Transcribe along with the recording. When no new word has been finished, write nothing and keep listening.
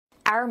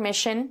Our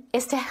mission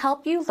is to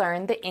help you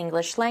learn the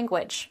English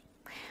language.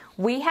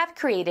 We have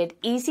created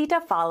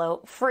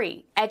easy-to-follow,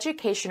 free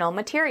educational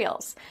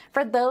materials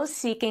for those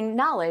seeking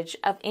knowledge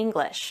of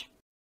English.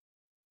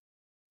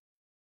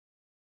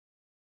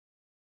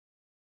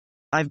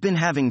 I've been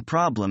having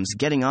problems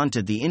getting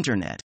onto the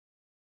internet.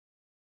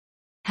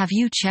 Have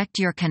you checked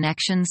your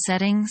connection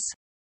settings?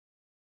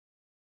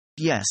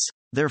 Yes,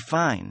 they're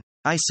fine,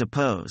 I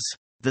suppose.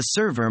 The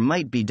server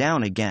might be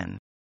down again.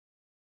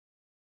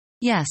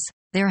 Yes,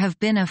 there have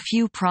been a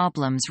few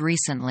problems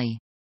recently.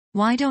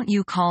 Why don't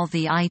you call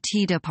the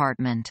IT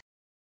department?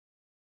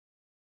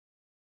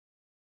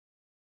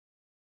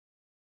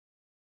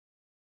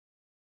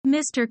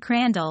 Mr.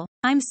 Crandall,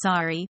 I'm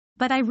sorry,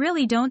 but I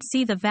really don't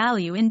see the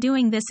value in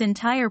doing this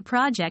entire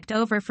project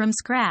over from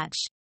scratch.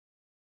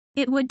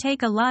 It would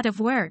take a lot of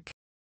work.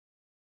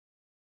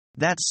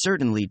 That's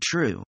certainly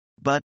true,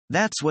 but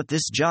that's what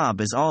this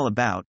job is all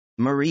about,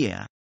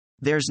 Maria.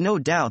 There's no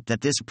doubt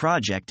that this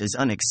project is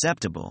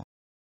unacceptable.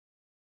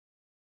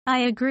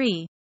 I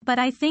agree, but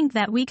I think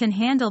that we can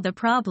handle the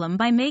problem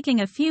by making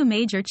a few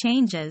major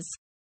changes.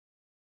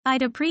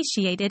 I'd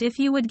appreciate it if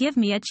you would give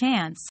me a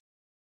chance.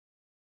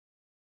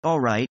 All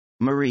right,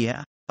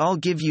 Maria. I'll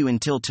give you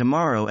until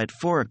tomorrow at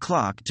 4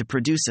 o'clock to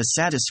produce a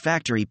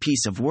satisfactory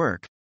piece of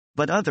work,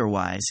 but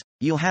otherwise,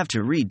 you'll have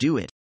to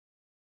redo it.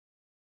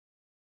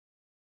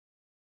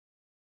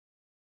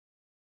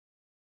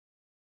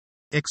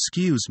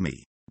 Excuse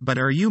me, but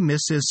are you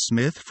Mrs.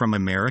 Smith from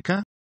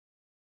America?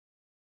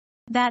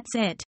 That's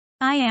it.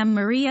 I am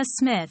Maria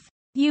Smith.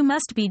 You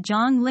must be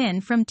Zhang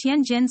Lin from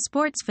Tianjin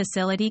Sports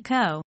Facility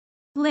Co.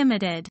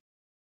 Limited.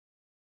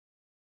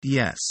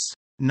 Yes.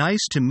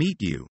 Nice to meet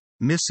you,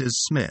 Mrs.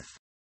 Smith.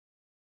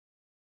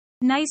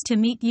 Nice to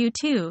meet you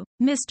too,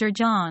 Mr.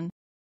 Zhang.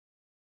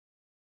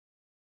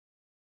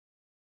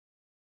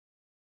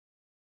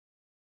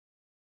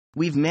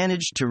 We've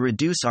managed to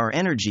reduce our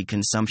energy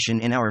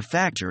consumption in our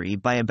factory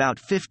by about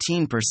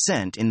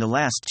 15% in the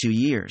last 2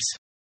 years.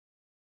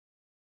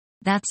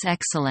 That's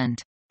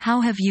excellent.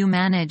 How have you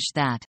managed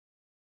that?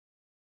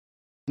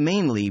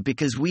 Mainly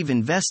because we've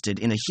invested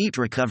in a heat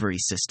recovery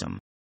system.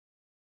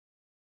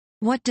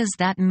 What does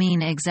that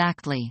mean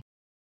exactly?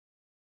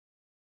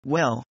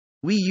 Well,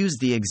 we use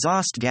the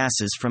exhaust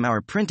gases from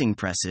our printing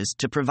presses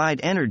to provide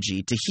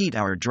energy to heat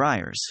our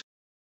dryers.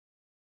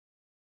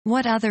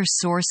 What other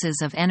sources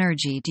of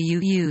energy do you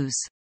use?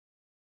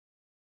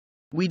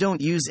 We don't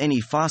use any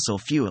fossil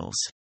fuels.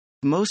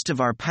 Most of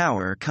our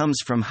power comes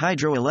from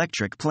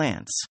hydroelectric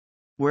plants.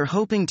 We're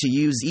hoping to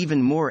use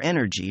even more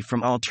energy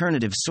from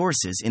alternative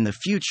sources in the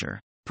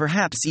future,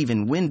 perhaps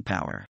even wind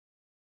power.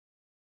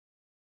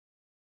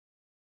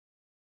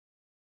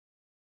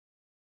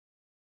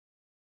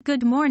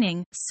 Good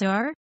morning,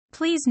 sir.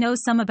 Please know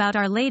some about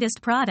our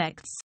latest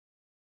products.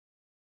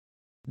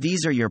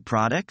 These are your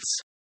products?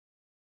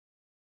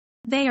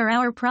 They are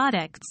our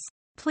products.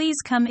 Please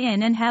come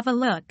in and have a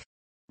look.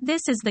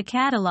 This is the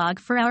catalog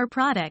for our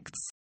products.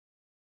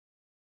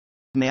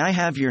 May I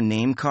have your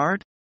name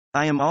card?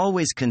 I am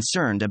always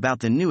concerned about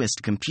the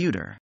newest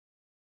computer.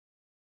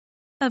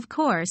 Of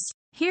course,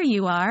 here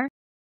you are.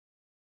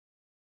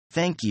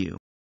 Thank you.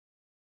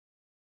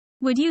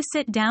 Would you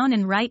sit down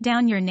and write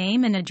down your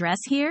name and address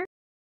here?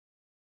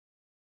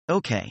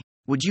 Okay.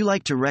 Would you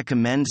like to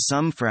recommend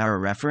some for our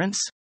reference?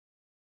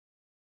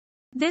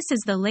 This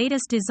is the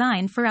latest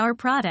design for our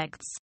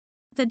products.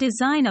 The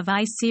design of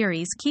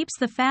I-Series keeps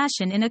the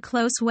fashion in a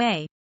close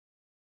way.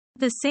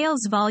 The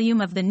sales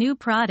volume of the new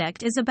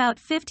product is about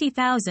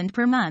 50,000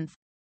 per month.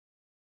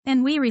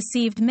 And we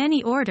received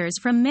many orders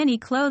from many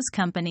clothes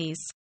companies.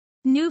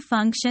 New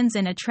functions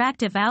and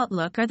attractive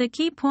outlook are the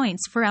key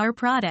points for our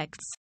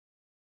products.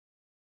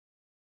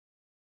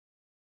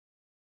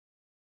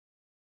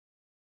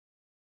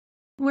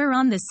 We're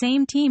on the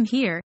same team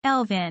here,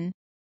 Elvin.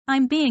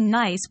 I'm being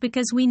nice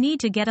because we need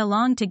to get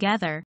along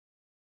together.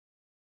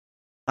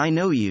 I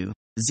know you,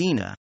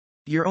 Zena.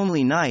 You're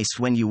only nice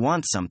when you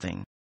want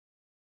something.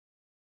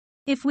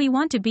 If we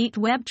want to beat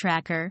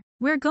WebTracker,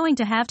 we're going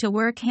to have to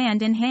work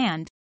hand in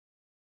hand.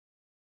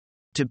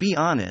 To be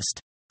honest,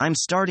 I'm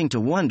starting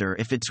to wonder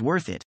if it's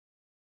worth it.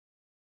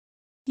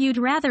 You'd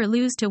rather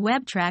lose to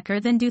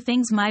WebTracker than do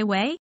things my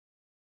way?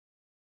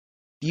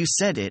 You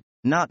said it,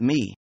 not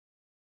me.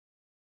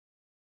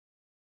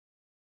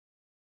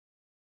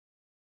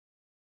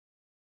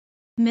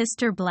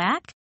 Mr.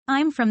 Black?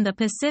 I'm from the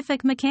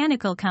Pacific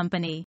Mechanical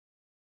Company.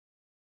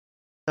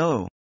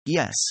 Oh,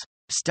 yes.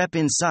 Step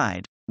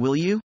inside, will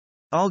you?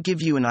 I'll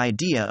give you an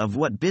idea of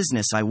what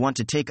business I want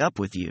to take up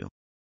with you.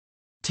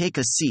 Take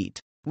a seat.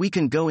 We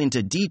can go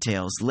into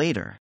details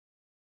later.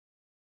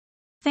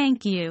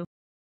 Thank you.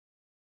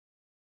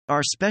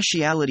 Our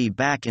specialty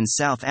back in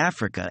South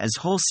Africa is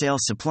wholesale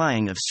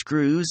supplying of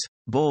screws,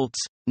 bolts,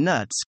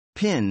 nuts,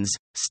 pins,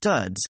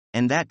 studs,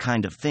 and that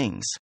kind of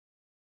things.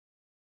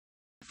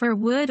 For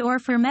wood or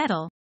for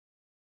metal?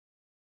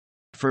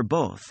 For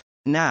both.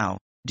 Now,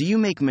 do you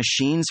make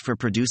machines for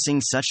producing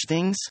such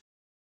things?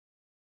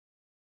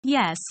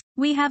 Yes,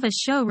 we have a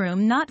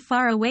showroom not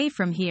far away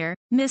from here,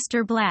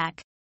 Mr. Black.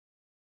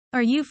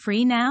 Are you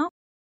free now?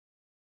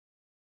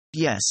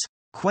 Yes,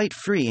 quite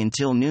free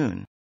until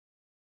noon.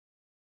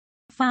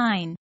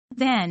 Fine.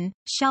 Then,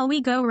 shall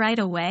we go right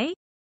away?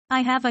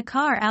 I have a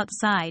car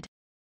outside.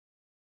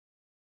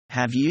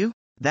 Have you?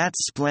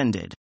 That's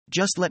splendid.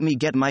 Just let me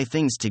get my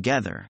things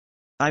together.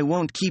 I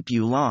won't keep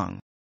you long.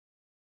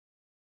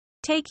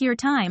 Take your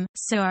time,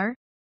 sir.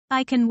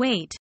 I can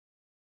wait.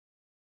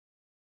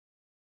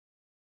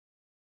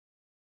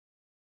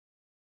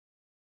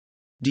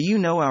 Do you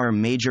know our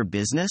major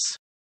business?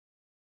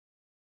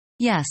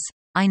 Yes,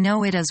 I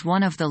know it is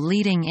one of the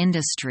leading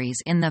industries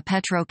in the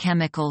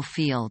petrochemical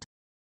field.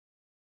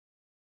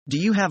 Do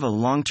you have a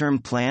long-term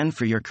plan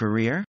for your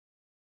career?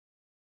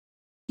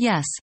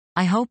 Yes,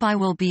 I hope I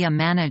will be a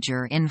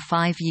manager in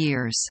 5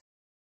 years.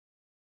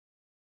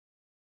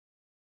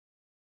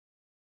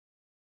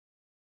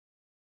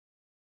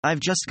 I've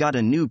just got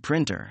a new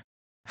printer.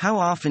 How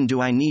often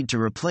do I need to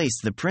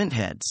replace the print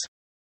heads?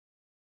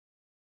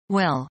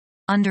 Well,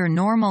 under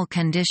normal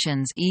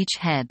conditions each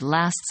head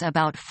lasts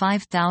about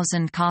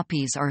 5,000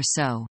 copies or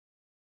so.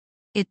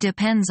 It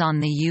depends on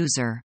the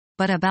user,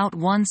 but about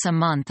once a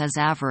month is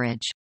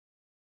average.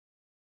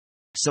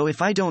 So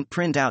if I don't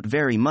print out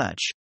very much,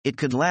 it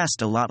could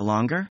last a lot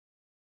longer?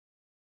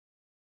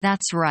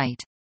 That's right.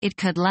 It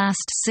could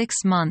last 6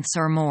 months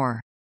or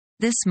more.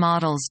 This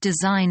model's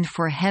designed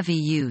for heavy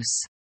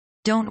use.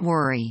 Don't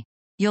worry.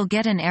 You'll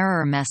get an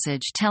error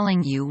message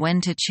telling you when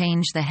to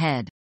change the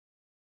head.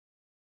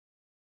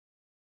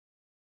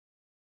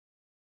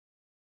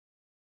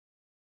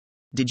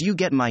 Did you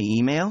get my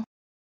email?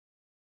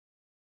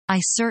 I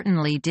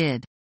certainly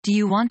did. Do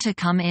you want to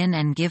come in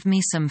and give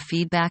me some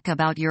feedback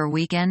about your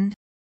weekend?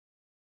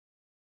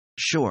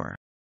 Sure.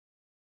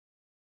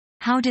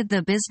 How did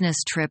the business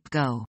trip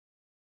go?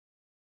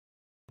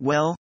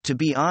 Well, to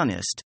be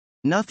honest,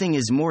 nothing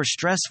is more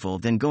stressful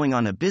than going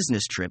on a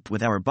business trip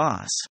with our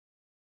boss.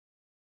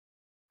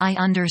 I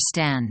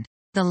understand.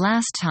 The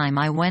last time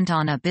I went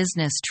on a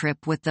business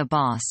trip with the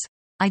boss,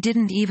 I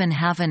didn't even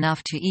have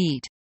enough to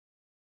eat.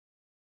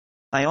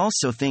 I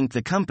also think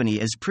the company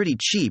is pretty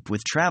cheap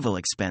with travel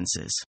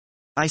expenses.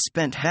 I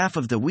spent half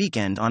of the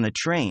weekend on a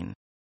train.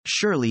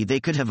 Surely they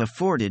could have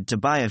afforded to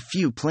buy a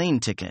few plane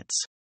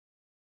tickets.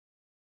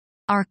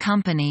 Our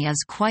company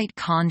is quite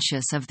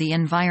conscious of the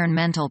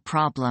environmental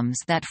problems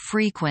that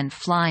frequent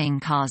flying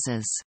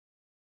causes.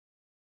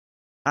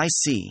 I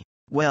see.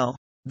 Well,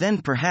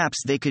 then perhaps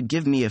they could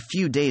give me a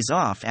few days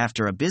off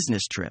after a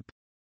business trip.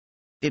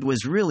 It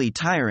was really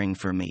tiring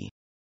for me.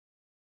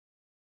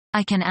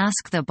 I can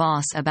ask the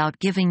boss about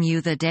giving you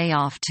the day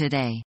off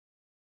today.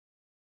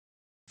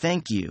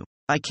 Thank you.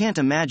 I can't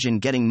imagine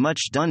getting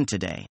much done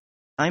today.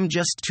 I'm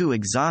just too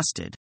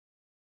exhausted.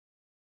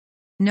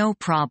 No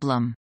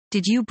problem.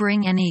 Did you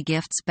bring any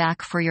gifts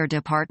back for your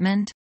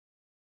department?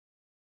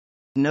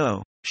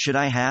 No, should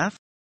I have?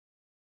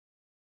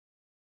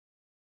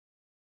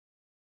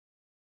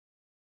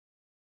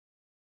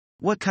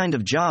 What kind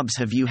of jobs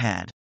have you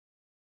had?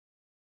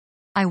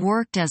 I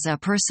worked as a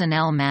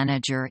personnel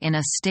manager in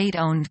a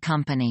state-owned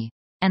company,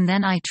 and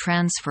then I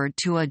transferred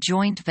to a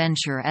joint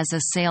venture as a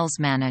sales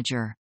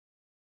manager.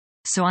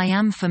 So I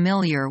am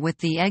familiar with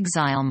the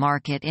exile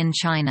market in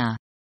China.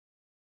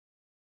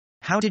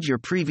 How did your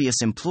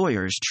previous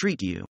employers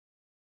treat you?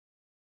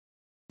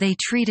 They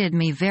treated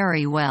me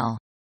very well.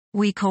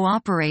 We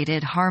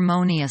cooperated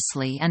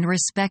harmoniously and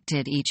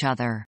respected each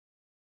other.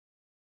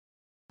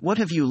 What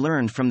have you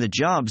learned from the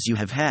jobs you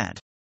have had?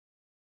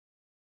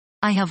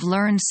 I have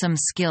learned some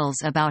skills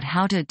about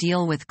how to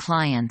deal with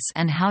clients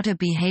and how to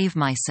behave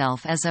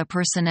myself as a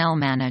personnel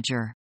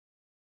manager.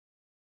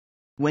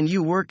 When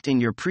you worked in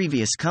your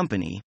previous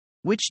company,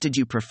 which did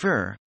you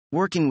prefer,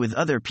 working with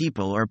other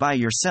people or by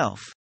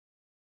yourself?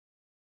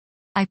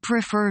 I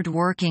preferred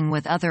working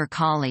with other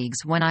colleagues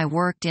when I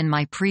worked in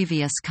my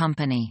previous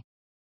company.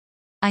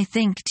 I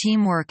think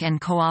teamwork and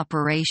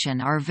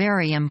cooperation are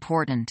very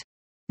important.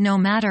 No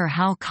matter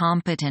how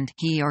competent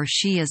he or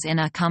she is in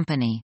a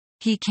company,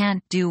 he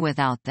can't do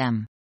without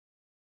them.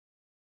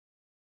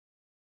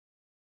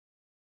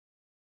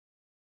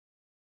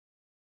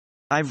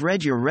 I've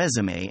read your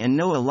resume and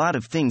know a lot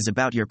of things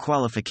about your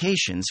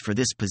qualifications for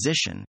this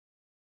position.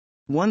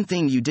 One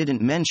thing you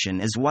didn't mention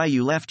is why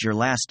you left your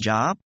last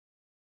job?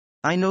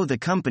 I know the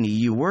company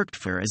you worked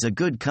for is a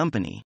good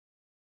company.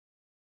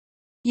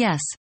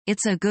 Yes,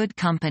 it's a good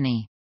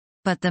company.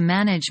 But the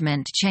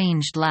management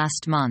changed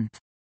last month.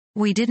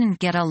 We didn't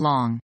get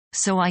along,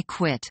 so I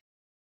quit.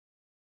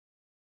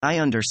 I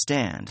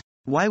understand.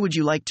 Why would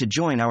you like to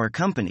join our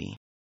company?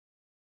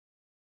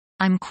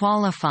 I'm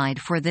qualified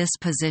for this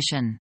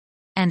position.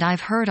 And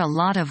I've heard a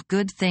lot of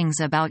good things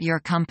about your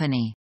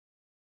company.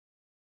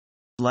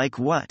 Like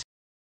what?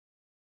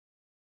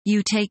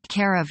 You take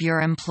care of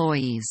your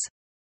employees.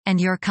 And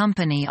your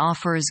company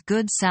offers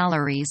good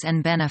salaries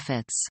and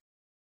benefits.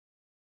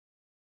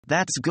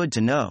 That's good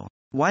to know.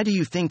 Why do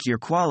you think you're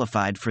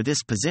qualified for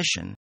this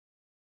position?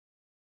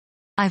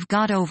 I've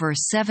got over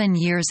 7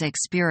 years'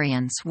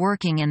 experience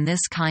working in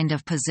this kind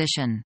of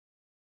position.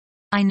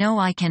 I know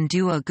I can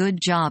do a good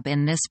job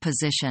in this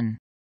position.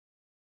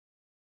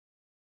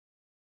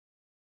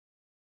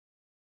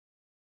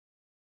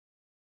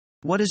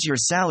 What is your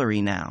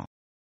salary now?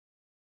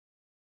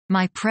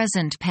 My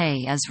present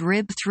pay is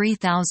Rib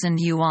 3,000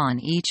 yuan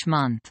each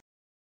month.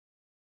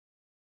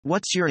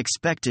 What's your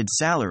expected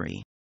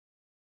salary?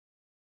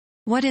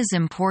 What is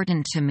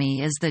important to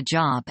me is the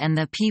job and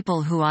the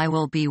people who I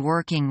will be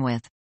working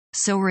with,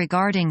 so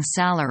regarding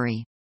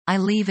salary, I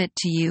leave it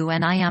to you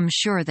and I am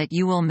sure that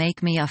you will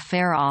make me a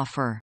fair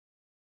offer.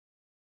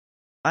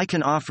 I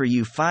can offer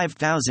you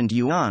 5,000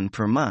 yuan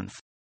per month.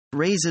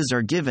 Raises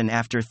are given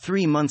after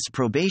 3 months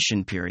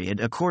probation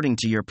period according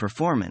to your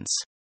performance.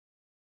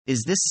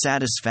 Is this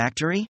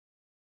satisfactory?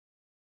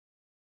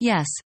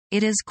 Yes,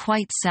 it is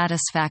quite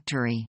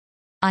satisfactory.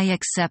 I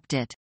accept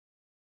it.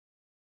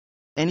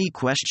 Any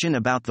question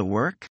about the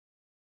work?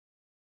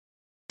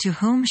 To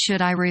whom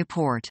should I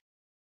report?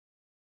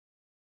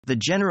 The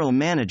general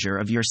manager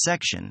of your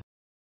section.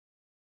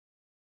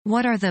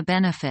 What are the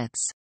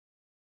benefits?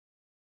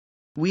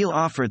 We'll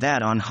offer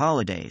that on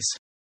holidays.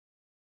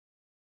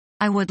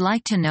 I would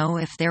like to know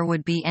if there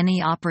would be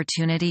any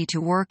opportunity to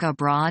work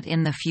abroad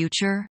in the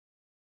future.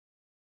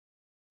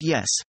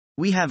 Yes,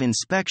 we have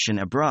inspection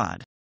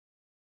abroad.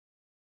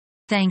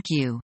 Thank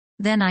you.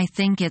 Then I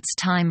think it's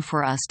time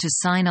for us to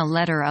sign a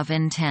letter of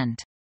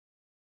intent.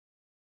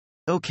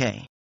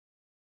 Okay.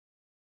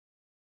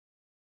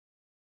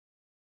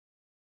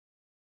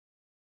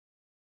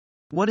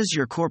 What is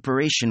your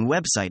corporation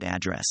website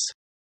address?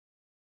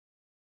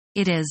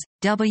 It is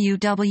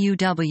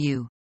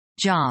www.job.com.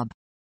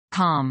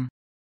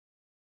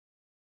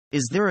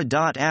 Is there a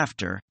dot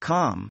after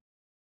 .com?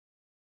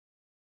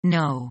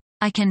 No.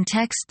 I can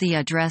text the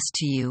address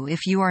to you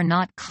if you are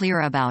not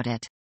clear about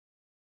it.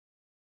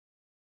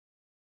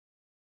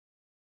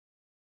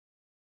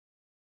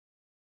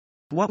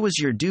 What was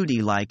your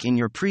duty like in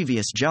your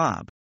previous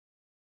job?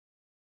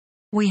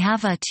 We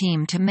have a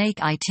team to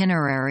make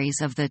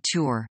itineraries of the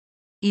tour,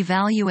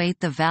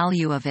 evaluate the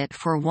value of it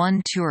for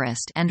one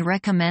tourist and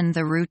recommend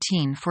the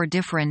routine for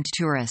different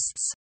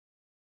tourists.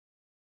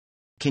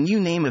 Can you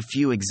name a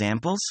few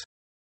examples?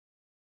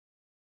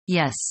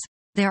 Yes.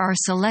 There are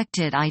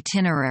selected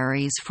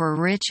itineraries for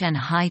rich and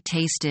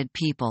high-tasted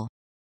people,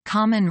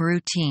 common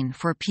routine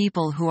for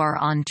people who are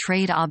on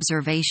trade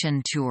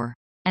observation tour,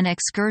 an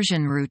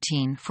excursion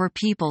routine for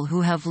people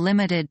who have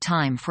limited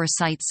time for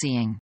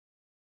sightseeing.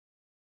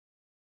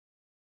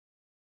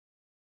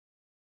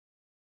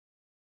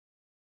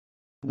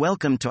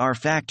 Welcome to our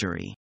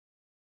factory.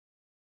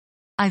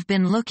 I've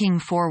been looking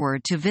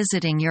forward to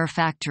visiting your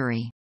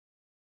factory.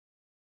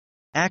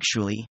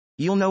 Actually,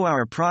 you'll know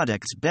our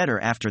products better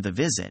after the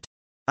visit.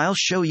 I'll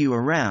show you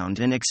around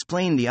and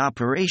explain the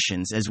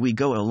operations as we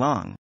go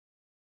along.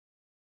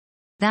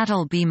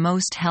 That'll be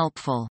most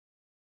helpful.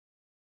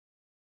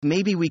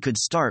 Maybe we could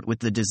start with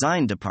the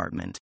design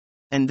department.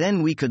 And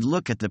then we could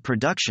look at the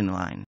production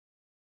line.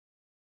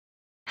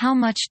 How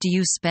much do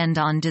you spend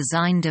on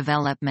design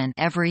development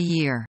every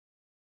year?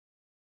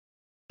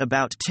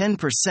 About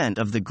 10%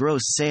 of the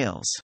gross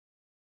sales.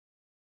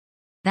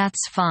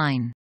 That's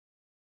fine.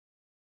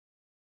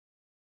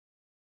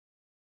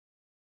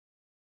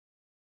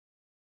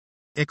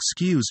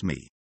 Excuse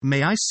me.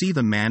 May I see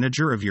the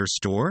manager of your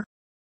store?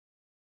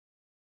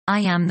 I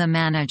am the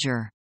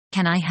manager.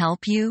 Can I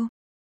help you?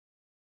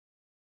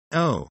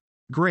 Oh,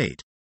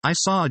 great. I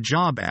saw a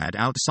job ad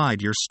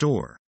outside your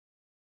store.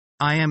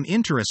 I am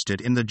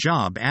interested in the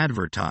job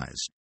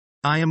advertised.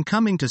 I am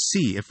coming to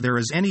see if there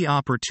is any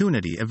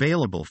opportunity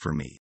available for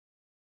me.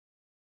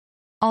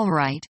 All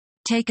right.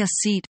 Take a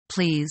seat,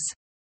 please.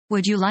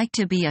 Would you like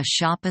to be a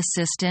shop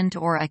assistant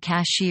or a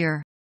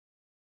cashier?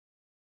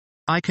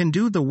 I can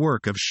do the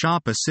work of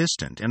shop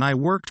assistant and I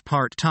worked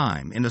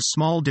part-time in a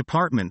small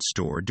department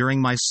store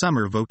during my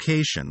summer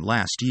vacation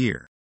last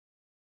year.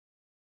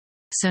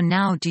 So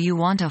now do you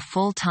want a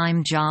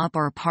full-time job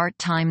or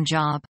part-time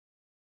job?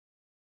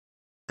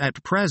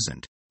 At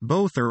present,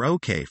 both are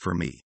okay for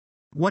me.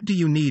 What do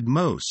you need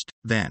most,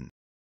 then?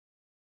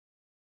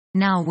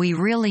 Now we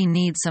really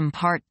need some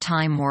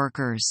part-time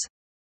workers.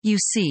 You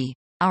see,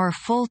 our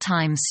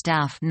full-time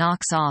staff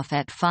knocks off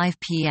at 5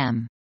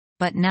 p.m.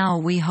 But now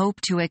we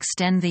hope to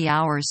extend the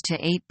hours to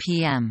 8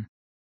 p.m.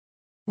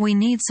 We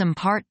need some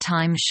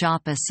part-time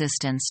shop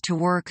assistants to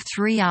work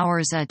 3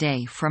 hours a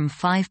day from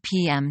 5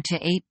 p.m. to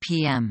 8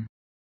 p.m.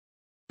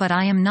 But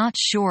I am not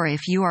sure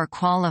if you are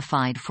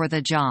qualified for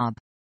the job.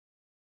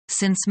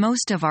 Since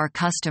most of our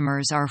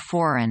customers are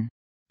foreign,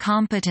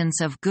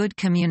 competence of good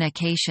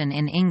communication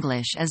in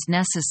English is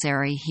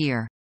necessary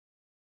here.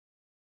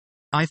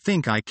 I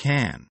think I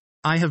can.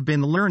 I have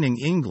been learning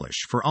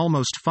English for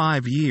almost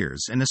 5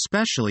 years and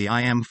especially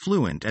I am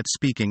fluent at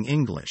speaking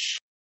English.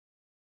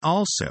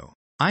 Also,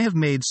 I have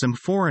made some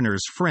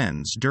foreigners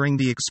friends during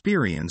the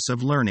experience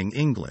of learning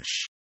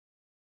English.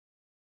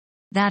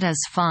 That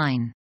is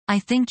fine. I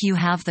think you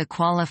have the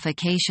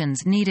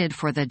qualifications needed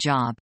for the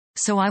job,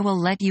 so I will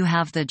let you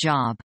have the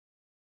job.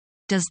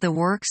 Does the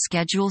work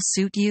schedule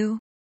suit you?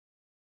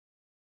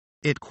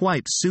 It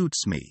quite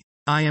suits me.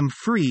 I am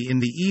free in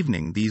the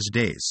evening these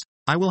days.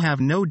 I will have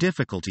no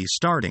difficulty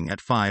starting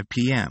at 5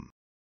 p.m.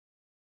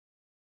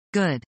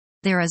 Good.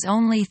 There is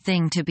only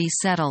thing to be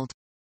settled.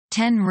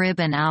 10 rib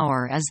an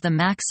hour is the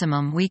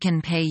maximum we can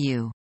pay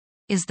you.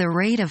 Is the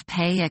rate of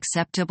pay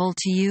acceptable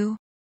to you?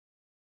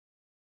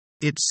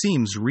 It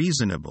seems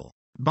reasonable.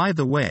 By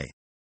the way,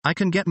 I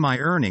can get my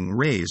earning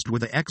raised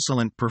with an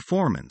excellent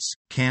performance,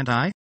 can't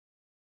I?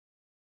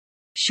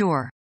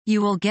 Sure.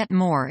 You will get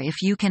more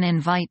if you can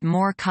invite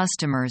more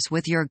customers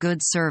with your good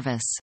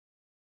service.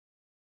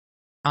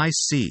 I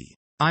see.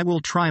 I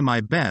will try my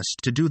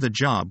best to do the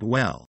job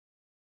well.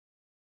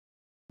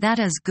 That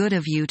is good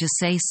of you to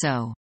say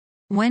so.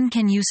 When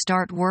can you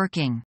start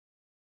working?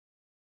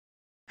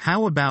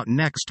 How about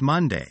next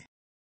Monday?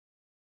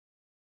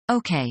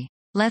 Okay,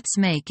 let's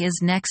make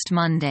is next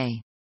Monday.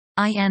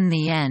 In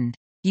the end,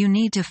 you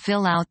need to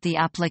fill out the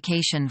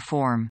application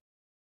form.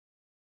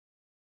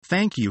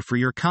 Thank you for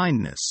your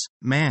kindness,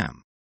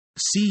 ma'am.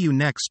 See you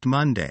next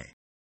Monday.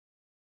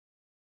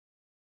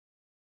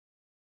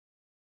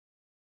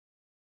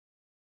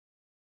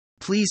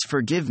 Please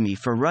forgive me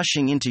for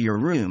rushing into your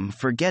room,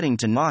 forgetting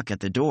to knock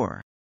at the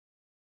door.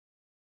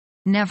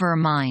 Never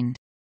mind.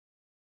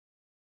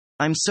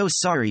 I'm so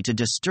sorry to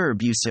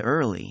disturb you so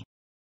early.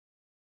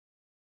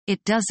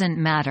 It doesn't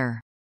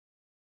matter.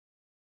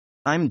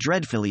 I'm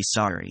dreadfully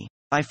sorry.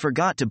 I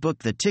forgot to book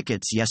the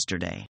tickets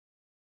yesterday.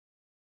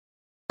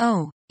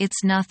 Oh,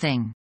 it's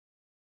nothing.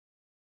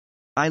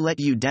 I let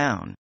you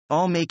down.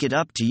 I'll make it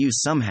up to you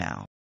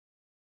somehow.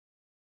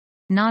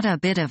 Not a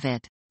bit of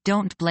it.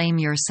 Don't blame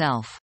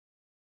yourself.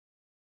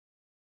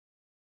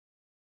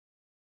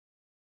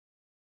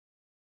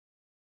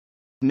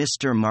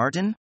 Mr.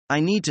 Martin, I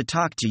need to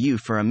talk to you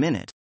for a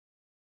minute.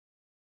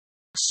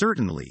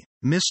 Certainly,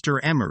 Mr.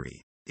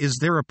 Emery. Is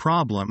there a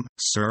problem,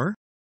 sir?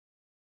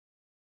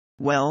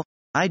 Well,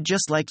 I'd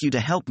just like you to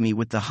help me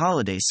with the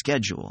holiday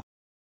schedule.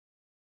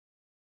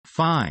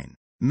 Fine,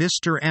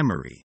 Mr.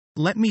 Emery.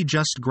 Let me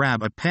just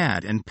grab a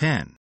pad and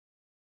pen.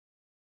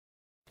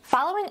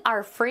 Following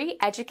our free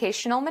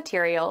educational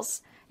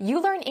materials, you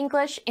learn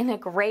English in a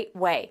great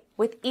way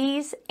with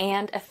ease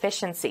and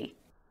efficiency.